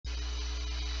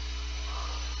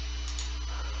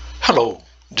Hello,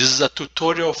 this is a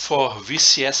tutorial for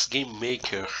VCS Game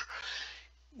Maker.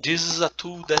 This is a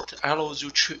tool that allows you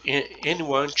to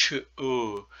anyone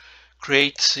to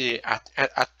create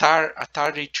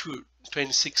Atari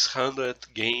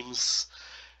 2600 games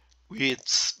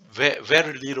with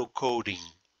very little coding.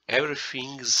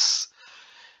 Everything is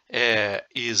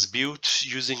built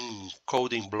using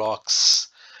coding blocks.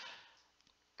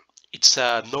 It's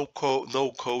a no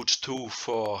code tool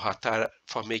for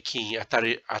making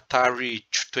Atari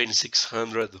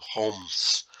 2600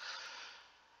 homes.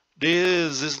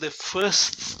 This is the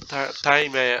first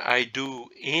time I do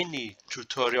any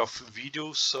tutorial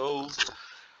video, so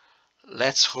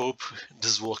let's hope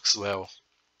this works well.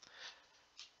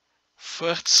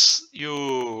 First,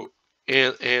 you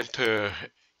enter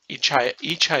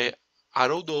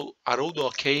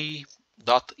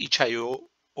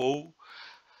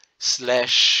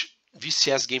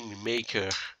haroldo.itch.io/VCS Game Maker.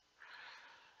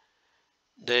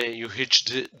 Then you reach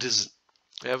this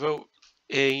level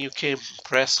and you can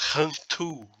press Run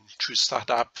 2 to start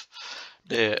up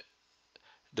the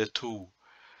tool.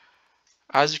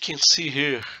 As you can see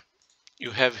here, you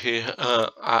have here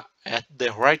at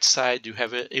the right side you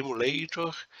have an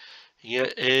emulator,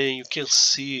 and you can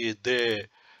see that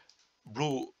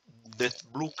blue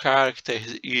character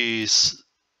is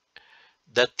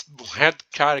red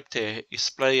character is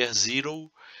player 0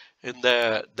 and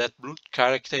that blue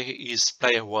character is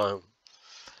player 1.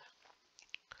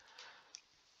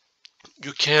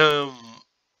 You can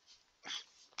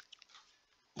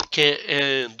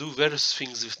do various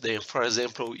things with them. For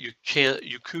example, you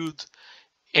could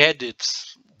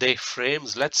edit the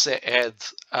frames. Let's say add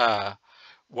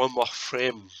one more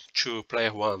frame to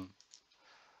player 1.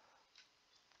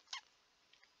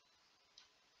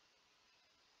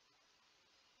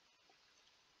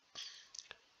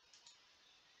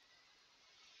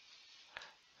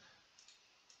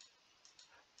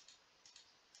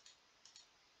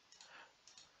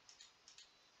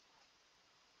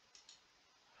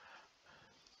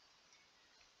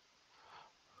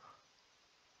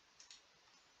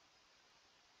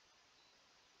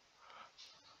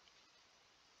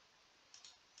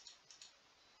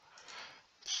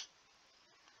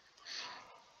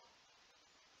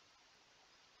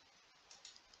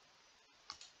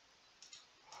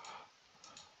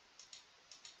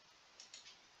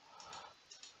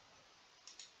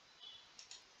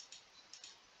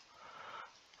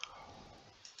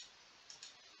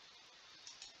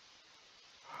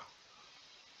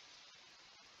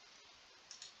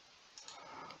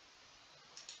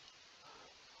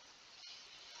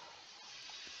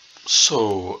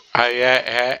 So I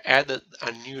added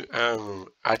a new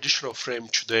additional frame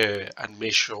to the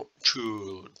animation,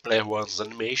 to player 1's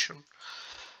animation,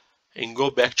 and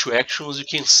go back to actions. You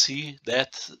can see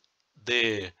that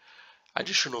the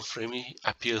additional frame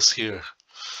appears here.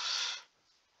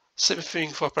 Same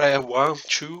thing for player 1,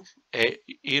 2,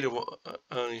 either one,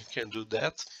 you can do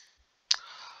that.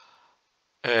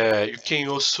 You can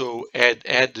also add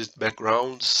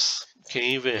backgrounds. You can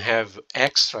even have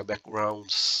extra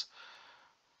backgrounds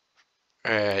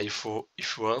if you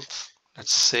want.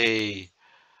 Let's say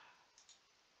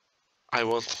I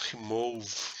want to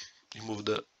remove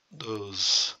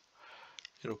those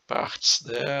little parts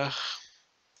there.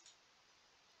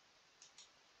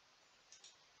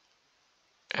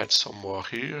 Add some more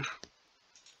here.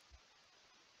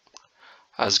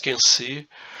 As you can see,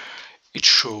 it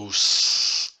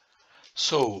shows.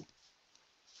 So,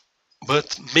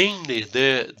 but mainly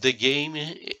the game,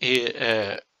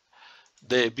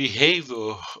 the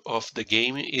behavior of the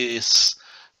game is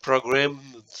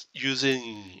programmed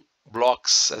using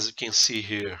blocks, as you can see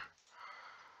here.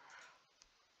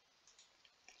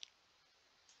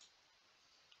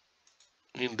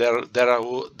 And there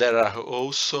are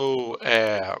also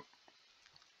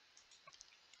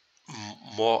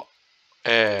more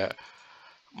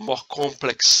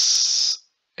complex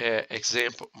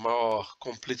more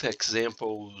complete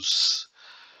examples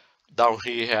down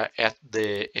here at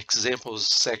the examples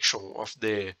section of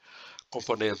the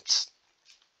components,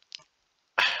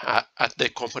 at the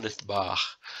component bar.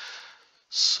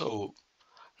 So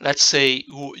let's say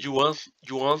you want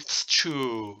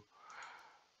to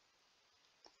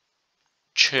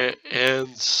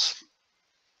change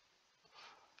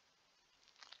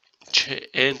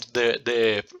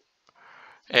the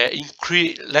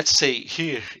increase. Let's say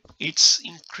here it's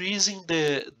increasing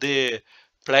the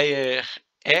player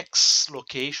X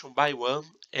location by 1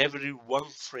 every 1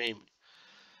 frame.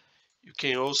 You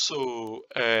can also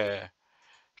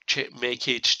make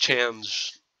it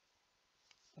change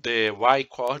the Y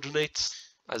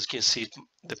coordinates. As you can see,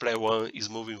 the player 1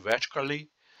 is moving vertically.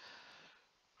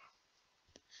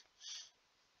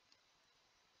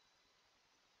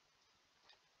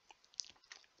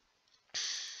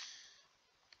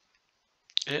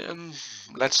 And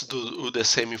let's do the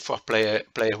same for player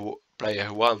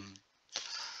one.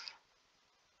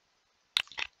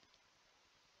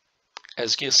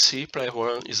 As you can see, player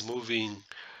one is moving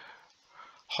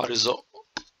horizontal.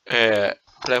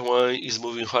 Player one is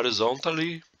moving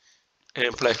horizontally,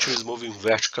 and player two is moving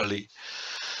vertically.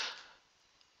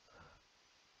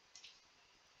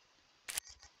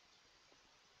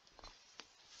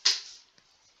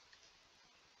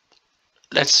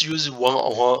 Let's use one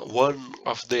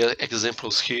of the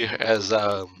examples here as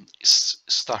a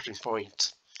starting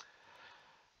point.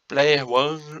 Player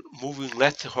one moving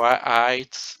left to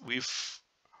right with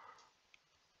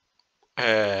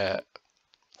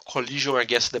collision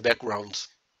against the background.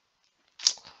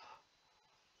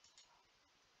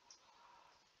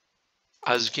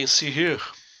 As you can see here,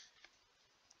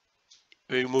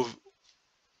 we move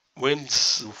when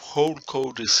this whole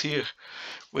code is here.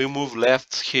 We move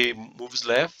left, he moves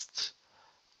left.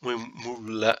 We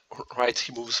move right,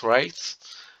 he moves right,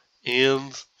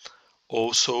 and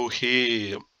also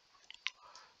he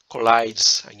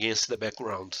collides against the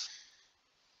background.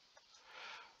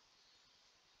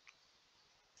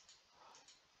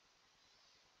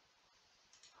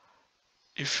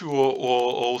 If you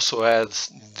also add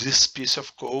this piece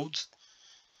of code,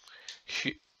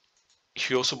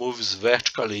 he also moves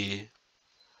vertically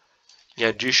in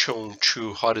addition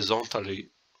to horizontally.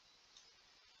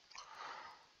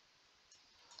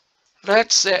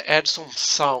 Let's add some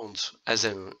sound as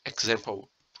an example.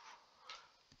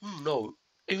 No,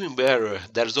 even better,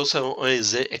 there's also an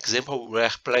example where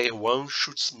player 1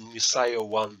 shoots missile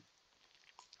 1.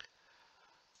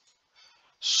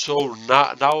 So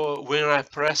now when I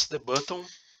press the button,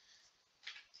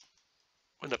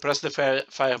 when I press the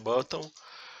fire button,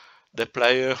 the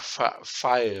player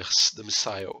fires the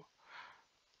missile.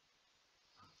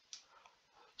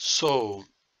 So,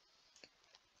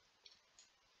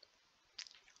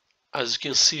 as you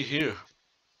can see here,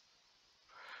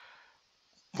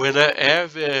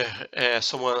 whenever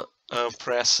someone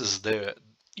presses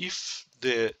if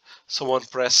someone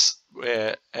press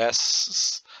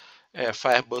S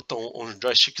fire button on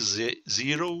joystick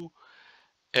 0,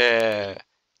 uh,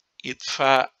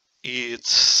 it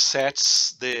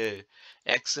sets the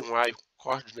X and Y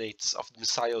coordinates of the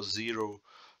missile 0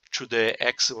 to the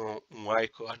X and Y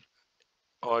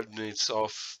coordinates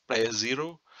of player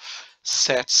 0,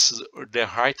 sets the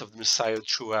height of the missile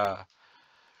to a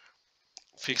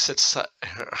fixed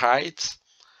height,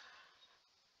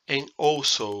 and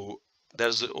also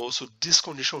there's also this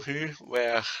condition here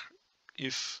where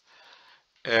if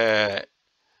uh,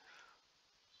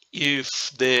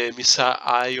 the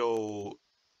missile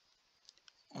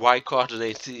y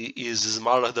coordinate is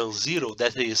smaller than 0,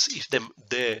 that is, if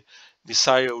the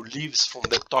missile leaves from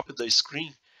the top of the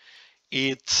screen,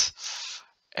 it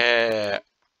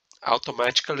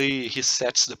automatically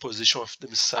resets the position of the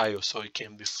missile so it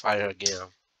can be fired again.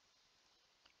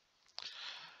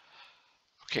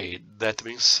 Okay, that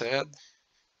being said,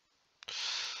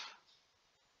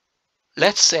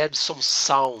 let's add some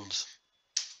sound.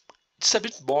 It's a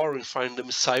bit boring finding the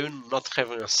missile not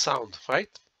having a sound, right?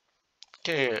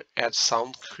 Can add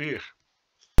sound here.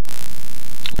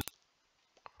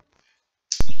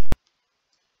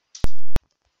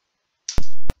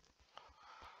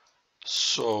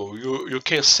 So you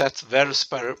can set various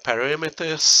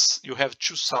parameters. You have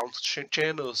two sound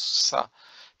channels,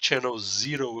 channel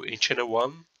 0 and channel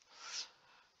 1.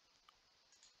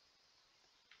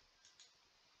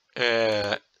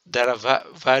 There are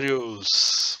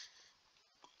various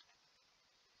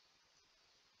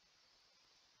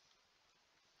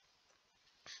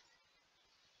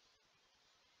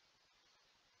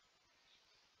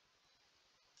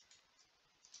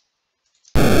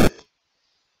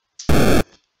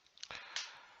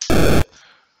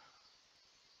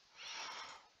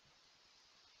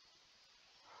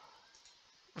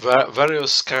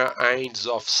various kinds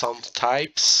of sound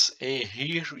types, and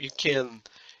here you can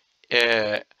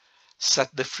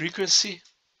set the frequency,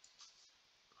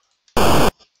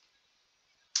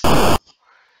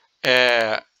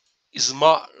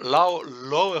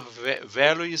 lower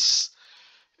values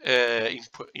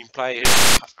imply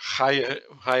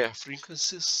higher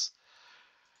frequencies.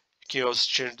 You can also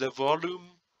change the volume.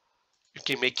 You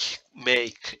can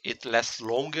make it last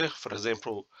longer. For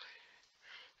example,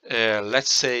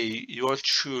 let's say you want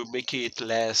to make it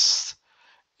last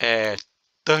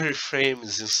 30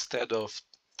 frames instead of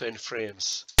 20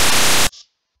 frames.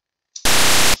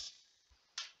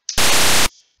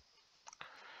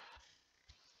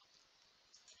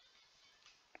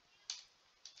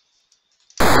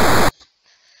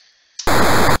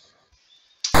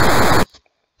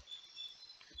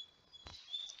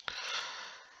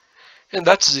 And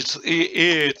that's it.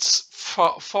 It's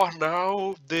for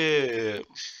now the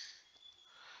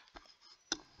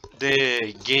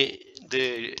game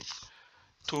the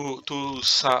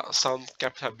sound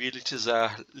capabilities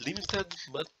are limited,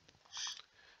 but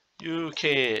you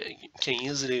can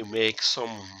easily make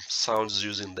some sounds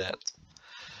using that.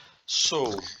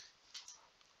 So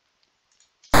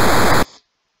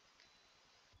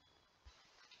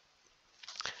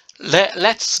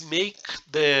let's make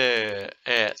the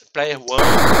player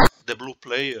one, the blue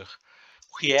player,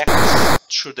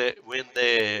 reacts to the when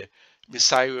the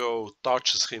missile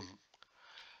touches him.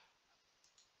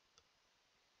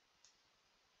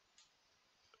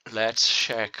 Let's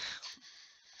check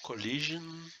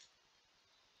collision.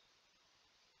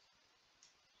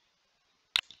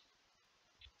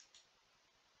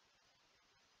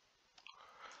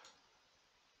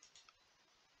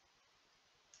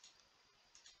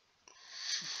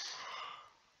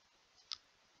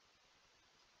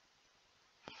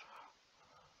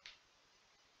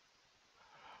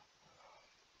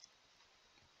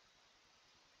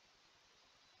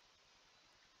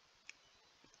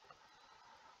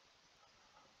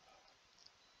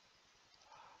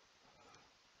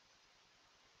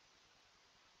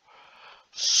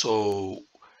 So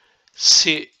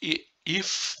see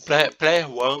if player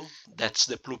one, that's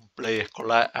the blue player,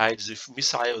 collides with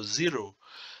missile zero,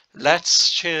 let's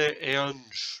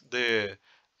change the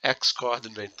x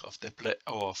coordinate of the player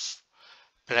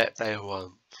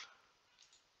one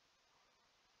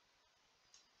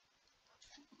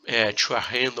to a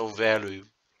random value.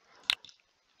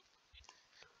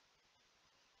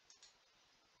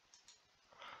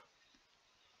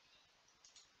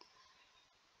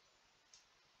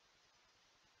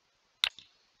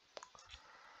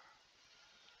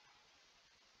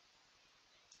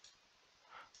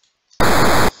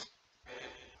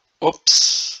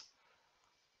 Oops,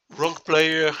 wrong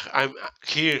player. I'm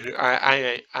here.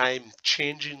 I'm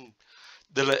changing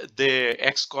the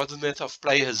x coordinate of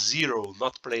player zero,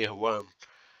 not player one.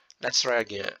 Let's try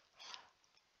again.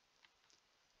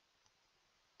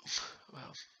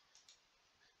 Well,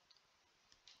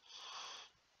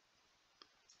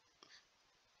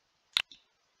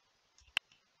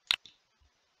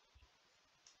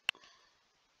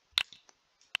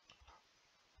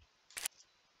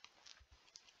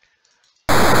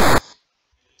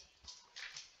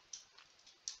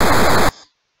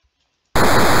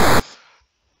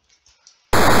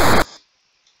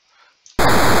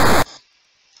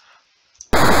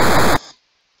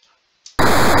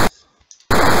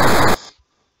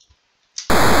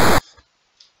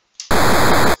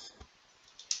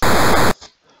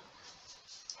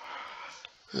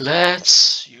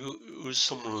 let's use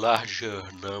some larger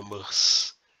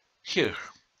numbers here.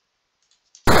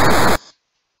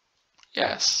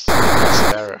 Yes,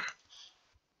 that's better.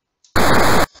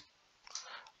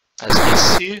 As you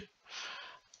see,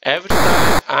 every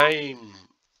time I'm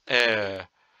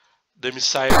the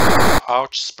missile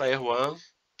outs player one,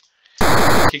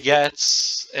 he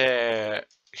gets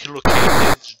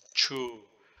relocated to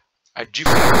a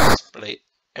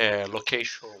different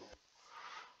location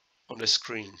on the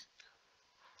screen.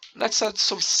 Let's add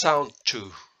some sound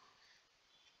too.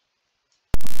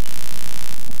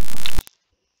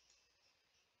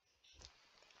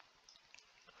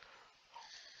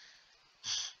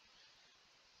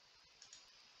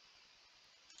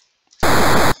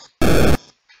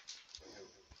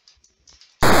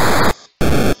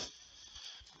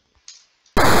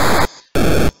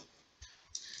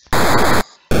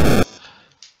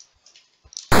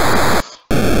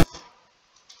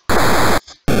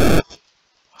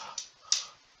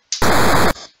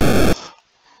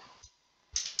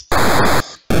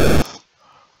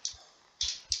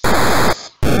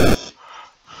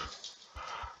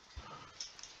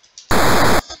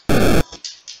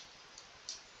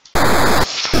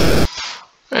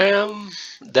 And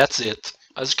that's it.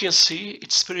 As you can see,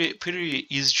 it's pretty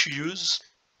easy to use.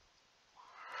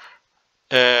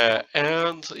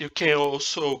 And you can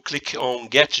also click on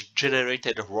Get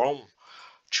Generated ROM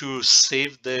to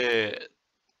save it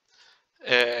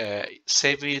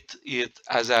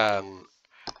as an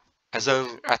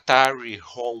Atari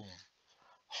home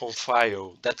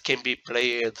file that can be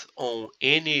played on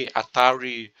any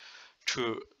Atari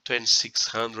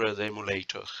 2600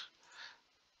 emulator.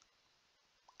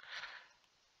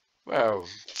 Well,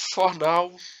 for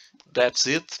now, that's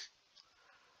it.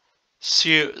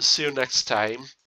 See you next time.